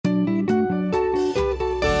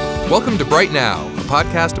Welcome to Bright Now, a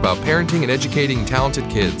podcast about parenting and educating talented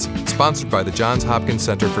kids, sponsored by the Johns Hopkins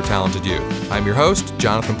Center for Talented Youth. I'm your host,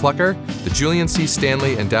 Jonathan Plucker, the Julian C.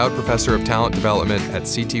 Stanley Endowed Professor of Talent Development at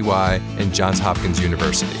CTY and Johns Hopkins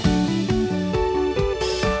University.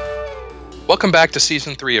 Welcome back to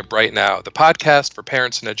Season 3 of Bright Now, the podcast for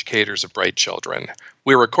parents and educators of bright children.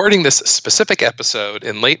 We're recording this specific episode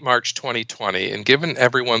in late March 2020, and given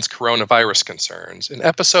everyone's coronavirus concerns, an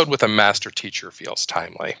episode with a master teacher feels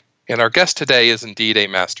timely. And our guest today is indeed a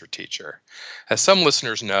master teacher. As some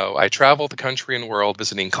listeners know, I travel the country and world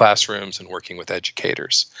visiting classrooms and working with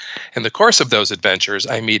educators. In the course of those adventures,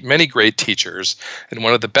 I meet many great teachers, and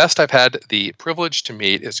one of the best I've had the privilege to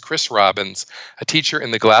meet is Chris Robbins, a teacher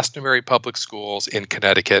in the Glastonbury Public Schools in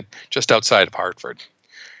Connecticut, just outside of Hartford.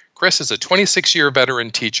 Chris is a 26-year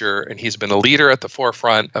veteran teacher, and he's been a leader at the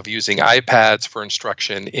forefront of using iPads for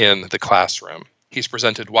instruction in the classroom. He's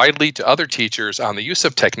presented widely to other teachers on the use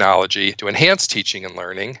of technology to enhance teaching and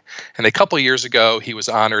learning, and a couple years ago, he was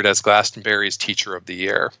honored as Glastonbury's Teacher of the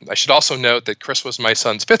Year. I should also note that Chris was my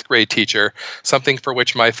son's 5th grade teacher, something for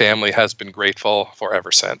which my family has been grateful for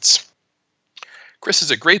ever since. Chris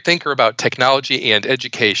is a great thinker about technology and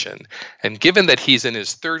education, and given that he's in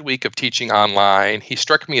his 3rd week of teaching online, he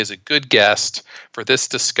struck me as a good guest for this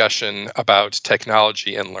discussion about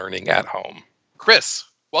technology and learning at home. Chris,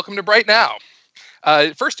 welcome to Bright Now.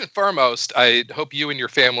 First and foremost, I hope you and your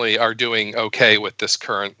family are doing okay with this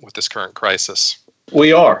current crisis.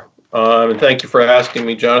 We are, and thank you for asking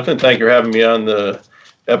me, Jonathan. Thank you for having me on the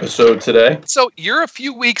episode today. So you're a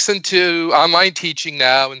few weeks into online teaching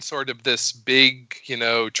now, and sort of this big,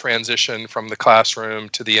 transition from the classroom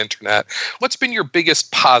to the internet. What's been your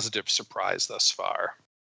biggest positive surprise thus far?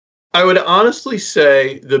 I would honestly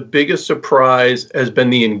say the biggest surprise has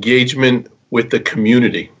been the engagement with the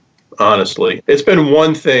community. Honestly, it's been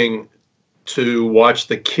one thing to watch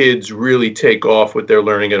the kids really take off with their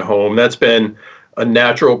learning at home. That's been a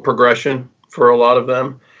natural progression for a lot of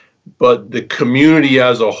them. But the community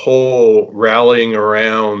as a whole rallying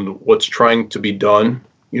around what's trying to be done,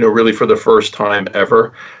 really for the first time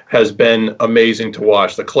ever, has been amazing to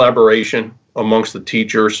watch. The collaboration amongst the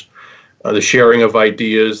teachers, the sharing of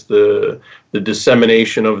ideas, the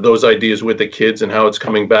dissemination of those ideas with the kids and how it's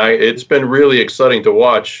coming back. It's been really exciting to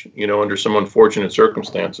watch, under some unfortunate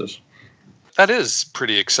circumstances. That is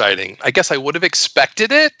pretty exciting. I guess I would have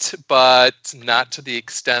expected it, but not to the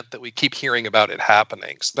extent that we keep hearing about it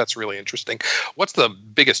happening. So that's really interesting. What's the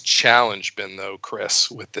biggest challenge been, though,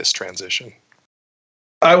 Chris, with this transition?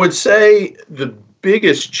 I would say the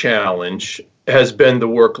biggest challenge has been the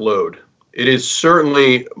workload. It is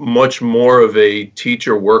certainly much more of a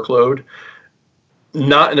teacher workload,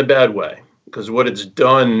 not in a bad way, because what it's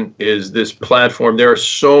done is this platform, there are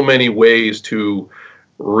so many ways to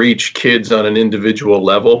reach kids on an individual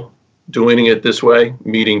level, doing it this way,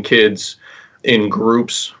 meeting kids in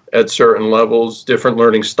groups at certain levels, different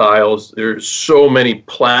learning styles. There's so many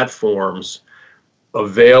platforms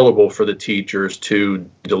available for the teachers to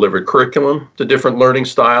deliver curriculum to different learning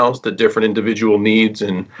styles, to different individual needs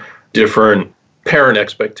and different parent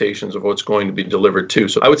expectations of what's going to be delivered to.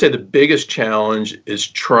 So I would say the biggest challenge is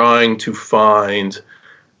trying to find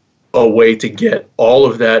a way to get all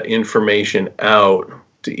of that information out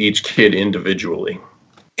to each kid individually.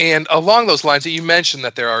 And along those lines, you mentioned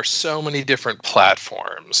that there are so many different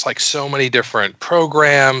platforms, like so many different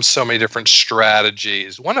programs, so many different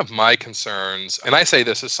strategies. One of my concerns, and I say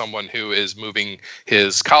this as someone who is moving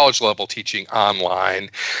his college level teaching online,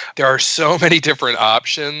 there are so many different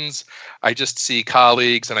options. I just see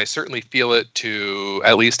colleagues, and I certainly feel it to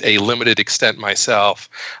at least a limited extent myself.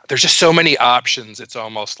 There's just so many options. It's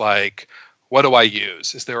almost like, what do I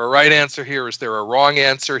use? Is there a right answer here? Is there a wrong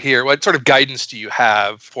answer here? What sort of guidance do you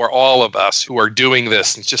have for all of us who are doing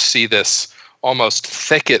this and just see this almost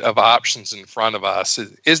thicket of options in front of us?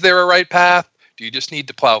 Is there a right path? Do you just need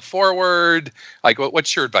to plow forward? Like,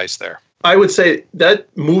 what's your advice there? I would say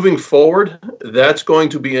that moving forward, that's going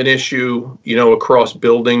to be an issue, across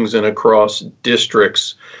buildings and across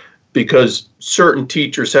districts, because certain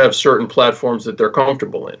teachers have certain platforms that they're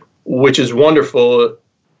comfortable in, which is wonderful.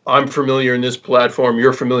 I'm familiar in this platform,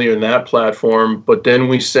 you're familiar in that platform, but then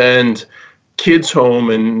we send kids home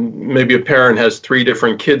and maybe a parent has 3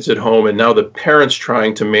 different kids at home, and now the parent's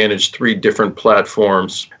trying to manage 3 different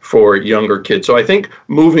platforms for younger kids. So I think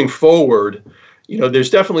moving forward, there's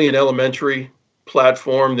definitely an elementary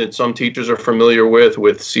platform that some teachers are familiar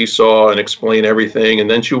with Seesaw and Explain Everything. And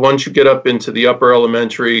then once you get up into the upper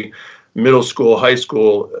elementary, middle school, high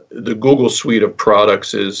school, the Google suite of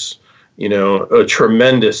products is, a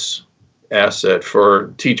tremendous asset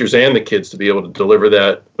for teachers and the kids to be able to deliver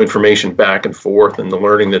that information back and forth and the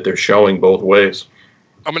learning that they're showing both ways.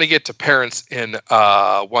 I'm going to get to parents in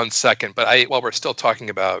 1 second, but while we're still talking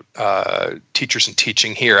about teachers and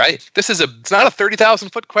teaching here, it's not a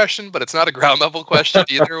 30,000-foot question, but it's not a ground level question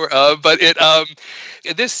either. But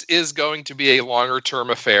this is going to be a longer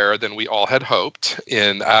term affair than we all had hoped.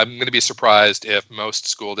 And I'm going to be surprised if most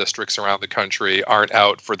school districts around the country aren't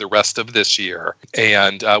out for the rest of this year.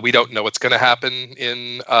 And we don't know what's going to happen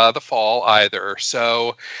in the fall either.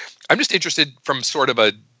 So I'm just interested from sort of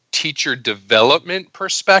a teacher development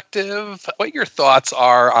perspective, what your thoughts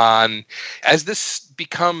are on, as this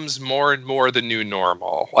becomes more and more the new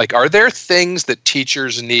normal, like, are there things that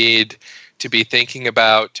teachers need to be thinking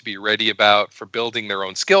about, to be ready about for building their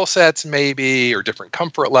own skill sets maybe, or different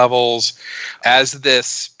comfort levels, as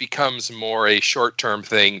this becomes more a short-term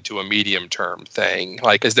thing to a medium-term thing?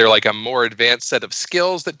 Like, is there like a more advanced set of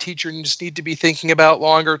skills that teachers need to be thinking about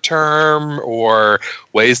longer term, or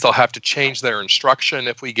ways they'll have to change their instruction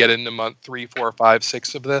if we get into month 3, 4, 5,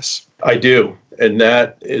 6 of this? I do. And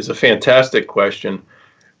that is a fantastic question,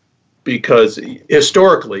 because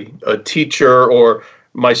historically, a teacher or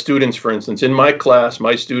my students, for instance, in my class,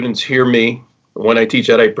 my students hear me when I teach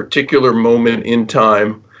at a particular moment in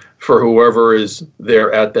time for whoever is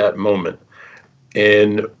there at that moment.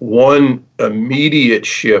 And one immediate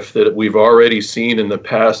shift that we've already seen in the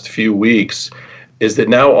past few weeks is that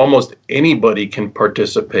now almost anybody can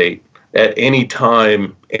participate at any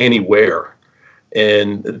time, anywhere.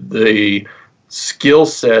 And the skill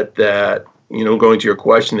set that, going to your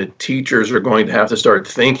question, that teachers are going to have to start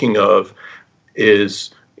thinking of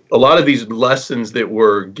is a lot of these lessons that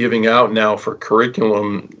we're giving out now for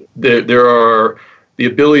curriculum. There are the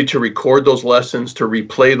ability to record those lessons, to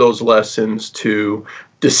replay those lessons, to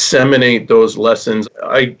disseminate those lessons.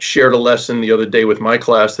 I shared a lesson the other day with my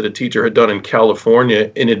class that a teacher had done in California,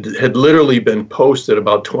 and it had literally been posted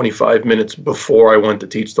about 25 minutes before I went to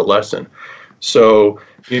teach the lesson. So,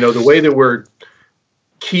 the way that we're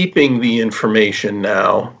keeping the information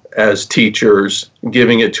now as teachers,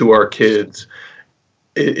 giving it to our kids,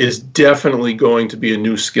 is definitely going to be a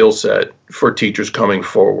new skill set for teachers coming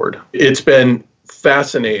forward. It's been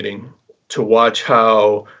fascinating to watch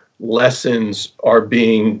how lessons are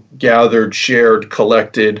being gathered, shared,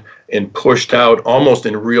 collected, and pushed out almost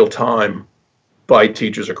in real time by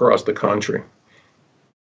teachers across the country.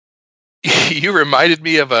 You reminded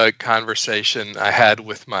me of a conversation I had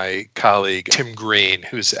with my colleague, Tim Green,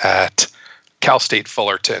 who's at Cal State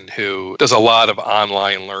Fullerton, who does a lot of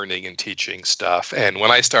online learning and teaching stuff. And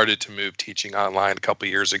when I started to move teaching online a couple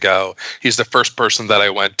of years ago, he's the first person that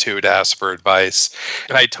I went to ask for advice.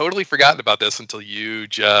 And I totally forgotten about this until you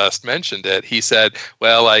just mentioned it. He said,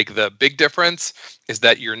 well, like, the big difference is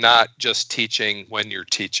that you're not just teaching when you're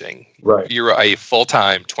teaching. Right. You're a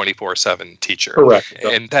full-time 24/7 teacher. Correct.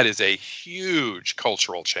 And that is a huge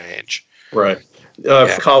cultural change. Right.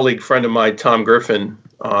 A colleague, friend of mine, Tom Griffin,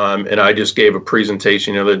 and I just gave a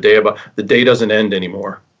presentation the other day about the day doesn't end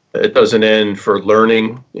anymore. It doesn't end for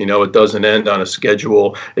learning. It doesn't end on a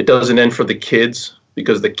schedule. It doesn't end for the kids,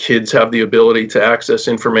 because the kids have the ability to access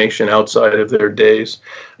information outside of their days.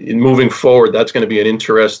 And moving forward, that's going to be an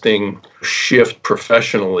interesting shift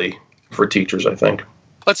professionally for teachers, I think.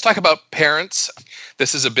 Let's talk about parents.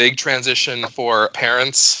 This is a big transition for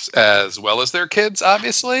parents as well as their kids,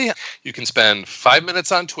 obviously. You can spend 5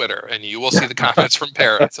 minutes on Twitter and you will see the comments from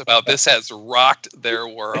parents about this has rocked their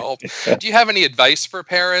world. Do you have any advice for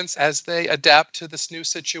parents as they adapt to this new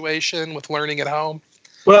situation with learning at home?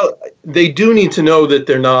 Well, they do need to know that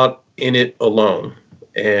they're not in it alone.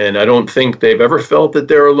 And I don't think they've ever felt that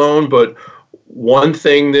they're alone. But one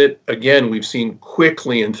thing that, again, we've seen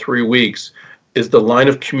quickly in 3 weeks is the line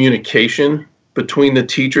of communication between the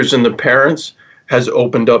teachers and the parents has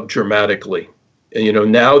opened up dramatically.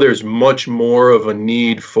 And, now there's much more of a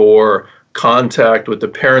need for contact with the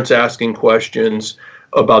parents, asking questions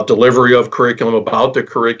about delivery of curriculum, about the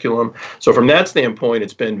curriculum. So from that standpoint,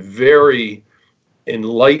 it's been very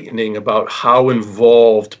enlightening about how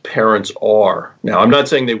involved parents are. Now, I'm not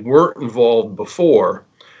saying they weren't involved before,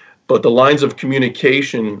 but the lines of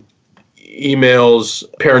communication, emails,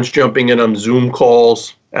 parents jumping in on Zoom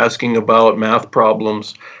calls, asking about math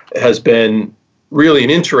problems, has been really an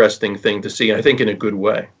interesting thing to see, I think in a good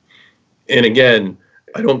way. And again,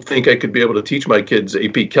 I don't think I could be able to teach my kids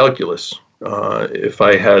AP calculus if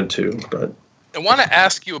I had to. But I want to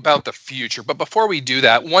ask you about the future. But before we do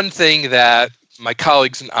that, one thing that my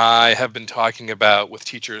colleagues and I have been talking about with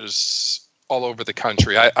teachers all over the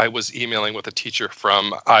country. I was emailing with a teacher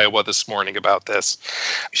from Iowa this morning about this.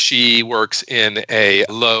 She works in a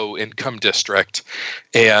low-income district,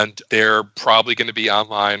 and they're probably going to be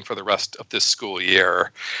online for the rest of this school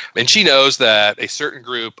year. And she knows that a certain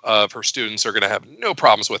group of her students are going to have no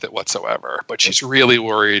problems with it whatsoever, but she's really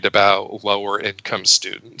worried about lower-income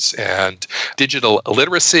students and digital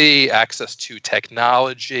literacy, access to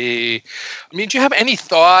technology. I mean, do you have any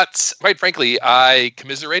thoughts? Quite frankly, I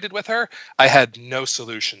commiserated with her. I had no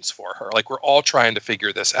solutions for her. Like, we're all trying to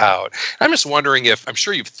figure this out. I'm just wondering if, I'm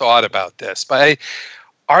sure you've thought about this, but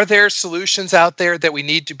are there solutions out there that we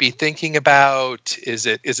need to be thinking about? Is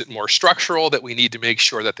it more structural, that we need to make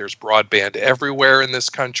sure that there's broadband everywhere in this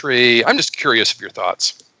country? I'm just curious of your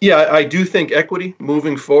thoughts. Yeah, I do think equity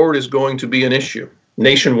moving forward is going to be an issue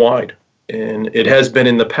nationwide, and it has been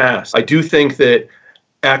in the past. I do think that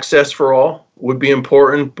access for all would be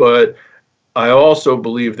important, but I also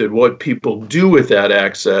believe that what people do with that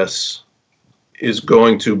access is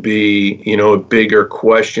going to be, a bigger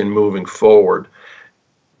question moving forward.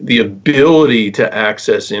 The ability to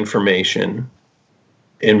access information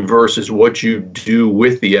and versus what you do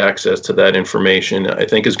with the access to that information, I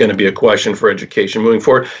think is going to be a question for education moving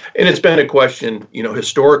forward. And it's been a question,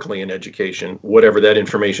 historically in education, whatever that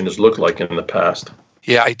information has looked like in the past.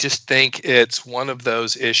 Yeah, I just think it's one of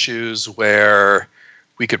those issues where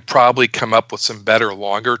we could probably come up with some better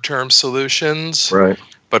longer-term solutions. Right.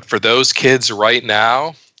 But for those kids right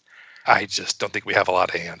now, I just don't think we have a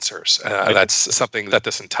lot of answers. That's something that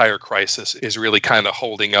this entire crisis is really kind of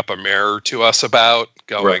holding up a mirror to us about,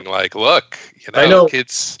 going like, look, I know.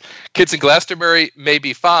 kids in Glastonbury may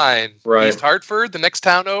be fine. Right. East Hartford, the next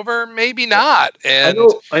town over, maybe not. And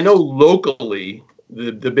I know locally,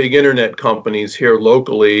 the big internet companies here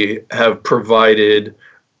locally have provided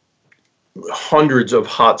hundreds of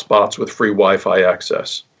hotspots with free Wi-Fi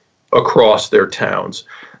access across their towns.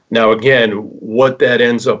 Now, again, what that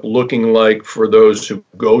ends up looking like for those who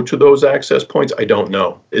go to those access points, I don't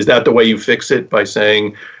know. Is that the way you fix it, by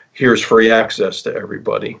saying, here's free access to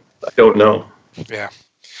everybody? I don't know. Yeah.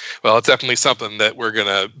 Well, it's definitely something that we're going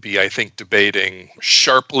to be, I think, debating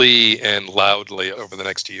sharply and loudly over the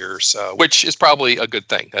next year or so, which is probably a good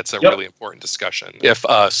thing. That's a really important discussion. If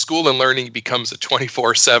school and learning becomes a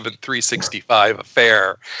 24/7, 365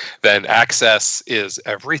 affair, then access is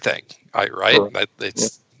everything, right?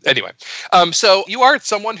 Anyway, so you are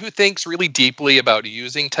someone who thinks really deeply about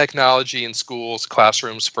using technology in schools,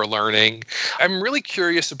 classrooms for learning. I'm really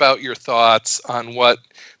curious about your thoughts on what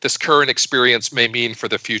this current experience may mean for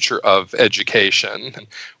the future of education.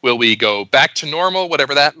 Will we go back to normal,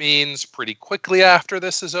 whatever that means, pretty quickly after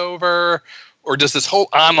this is over? Or does this whole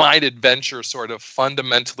online adventure sort of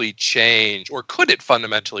fundamentally change, or could it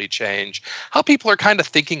fundamentally change how people are kind of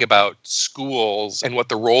thinking about schools and what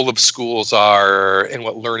the role of schools are and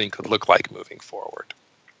what learning could look like moving forward?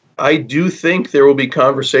 I do think there will be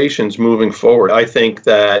conversations moving forward. I think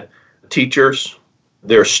that teachers,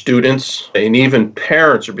 their students, and even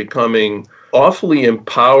parents are becoming awfully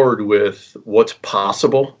empowered with what's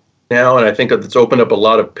possible now, and I think that it's opened up a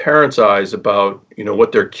lot of parents' eyes about,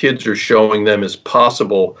 what their kids are showing them is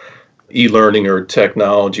possible, e-learning or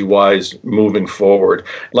technology-wise, moving forward.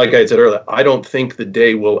 Like I said earlier, I don't think the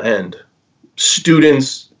day will end.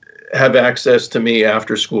 Students have access to me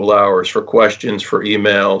after school hours for questions, for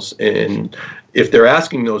emails, and if they're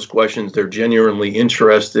asking those questions, they're genuinely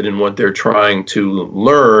interested in what they're trying to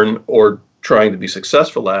learn or trying to be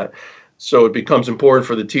successful at. So it becomes important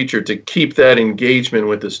for the teacher to keep that engagement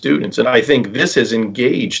with the students. And I think this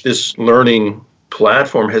learning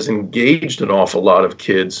platform has engaged an awful lot of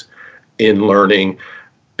kids in learning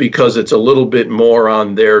because it's a little bit more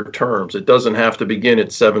on their terms. It doesn't have to begin at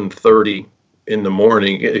 7:30 in the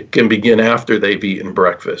morning. It can begin after they've eaten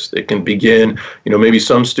breakfast. It can begin, maybe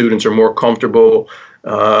some students are more comfortable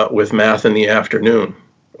with math in the afternoon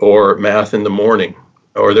or math in the morning,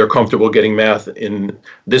 or they're comfortable getting math in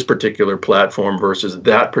this particular platform versus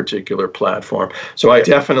that particular platform. So I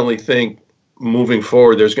definitely think moving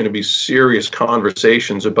forward, there's going to be serious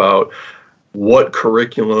conversations about what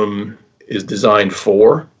curriculum is designed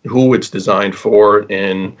for, who it's designed for,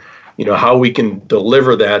 and how we can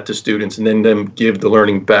deliver that to students and then them give the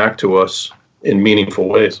learning back to us in meaningful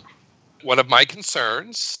ways. One of my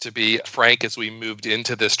concerns, to be frank, as we moved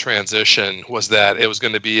into this transition, was that it was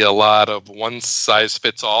going to be a lot of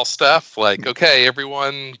one-size-fits-all stuff. Like, okay,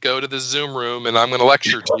 everyone go to the Zoom room and I'm going to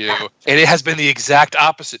lecture to you. And it has been the exact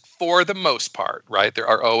opposite for the most part, right? There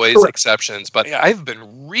are always exceptions. But I've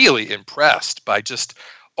been really impressed by just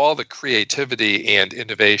all the creativity and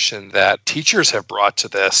innovation that teachers have brought to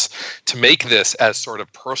this to make this as sort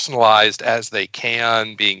of personalized as they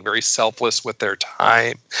can, being very selfless with their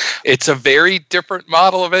time. It's a very different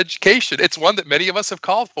model of education. It's one that many of us have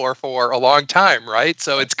called for a long time, right?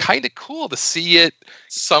 So it's kind of cool to see it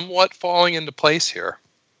somewhat falling into place here.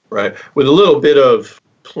 Right. With a little bit of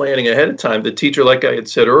planning ahead of time, the teacher, like I had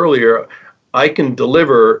said earlier, I can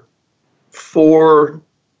deliver 4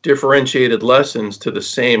 differentiated lessons to the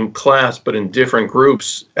same class, but in different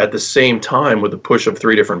groups at the same time with the push of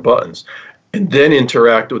 3 different buttons, and then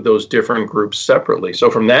interact with those different groups separately. So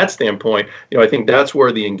from that standpoint, I think that's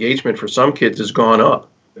where the engagement for some kids has gone up.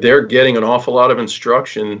 They're getting an awful lot of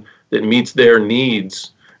instruction that meets their needs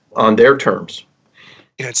on their terms.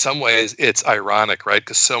 In some ways, it's ironic, right?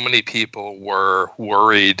 Because so many people were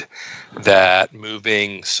worried that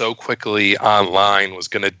moving so quickly online was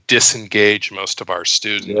going to disengage most of our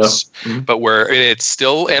students. Yeah. Mm-hmm. But it's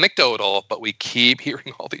still anecdotal, but we keep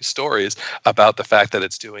hearing all these stories about the fact that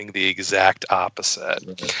it's doing the exact opposite.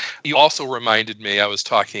 Mm-hmm. You also reminded me, I was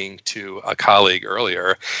talking to a colleague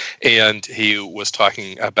earlier, and he was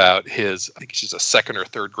talking about I think she's a 2nd or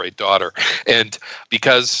 3rd grade daughter. And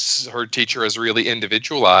because her teacher is really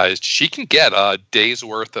individualized, she can get a day's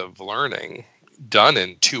worth of learning done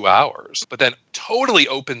in 2 hours, but then totally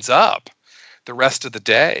opens up the rest of the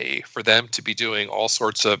day for them to be doing all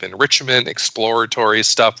sorts of enrichment, exploratory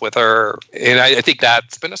stuff with her. And I think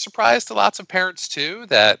that's been a surprise to lots of parents too,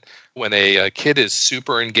 that when a kid is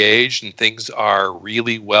super engaged and things are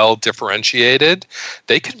really well differentiated,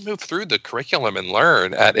 they can move through the curriculum and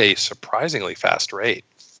learn at a surprisingly fast rate.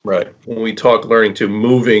 Right. When we talk learning to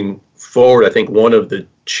moving forward, I think one of the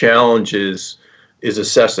challenges is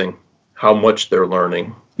assessing how much they're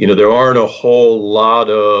learning. There aren't a whole lot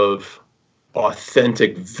of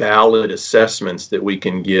authentic, valid assessments that we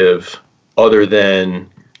can give other than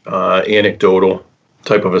anecdotal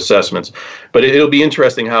type of assessments. But it'll be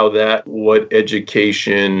interesting what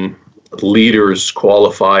education leaders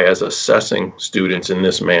qualify as assessing students in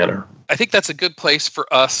this manner. I think that's a good place for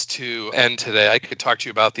us to end today. I could talk to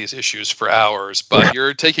you about these issues for hours, but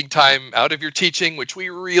you're taking time out of your teaching, which we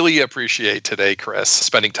really appreciate today, Chris,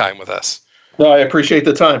 spending time with us. No, I appreciate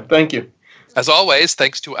the time. Thank you. As always,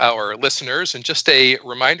 thanks to our listeners, and just a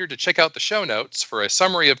reminder to check out the show notes for a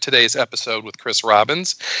summary of today's episode with Chris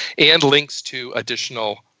Robbins and links to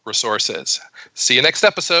additional resources. See you next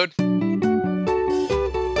episode.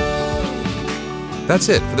 That's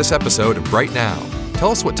it for this episode of Bright Now. Tell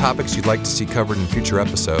us what topics you'd like to see covered in future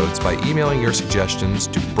episodes by emailing your suggestions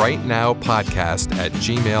to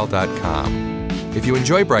brightnowpodcast@gmail.com. If you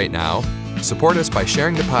enjoy Bright Now, support us by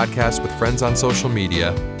sharing the podcast with friends on social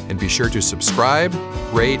media, and be sure to subscribe,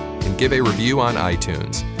 rate, and give a review on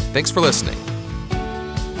iTunes. Thanks for listening.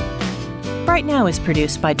 Bright Now is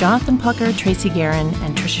produced by Jonathan Plucker, Tracy Guerin,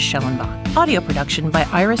 and Tricia Schellenbach. Audio production by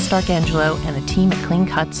Iris Starkangelo and the team at Clean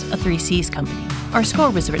Cuts, a 3Cs company. Our score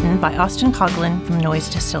was written by Austin Coughlin from Noise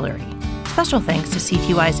Distillery. Special thanks to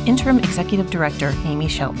CTY's Interim Executive Director, Amy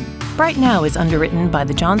Shelton. Bright Now is underwritten by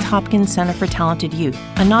the Johns Hopkins Center for Talented Youth,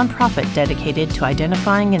 a nonprofit dedicated to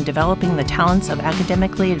identifying and developing the talents of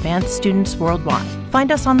academically advanced students worldwide.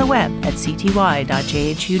 Find us on the web at cty.jhu.edu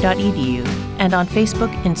and on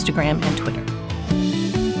Facebook, Instagram, and Twitter.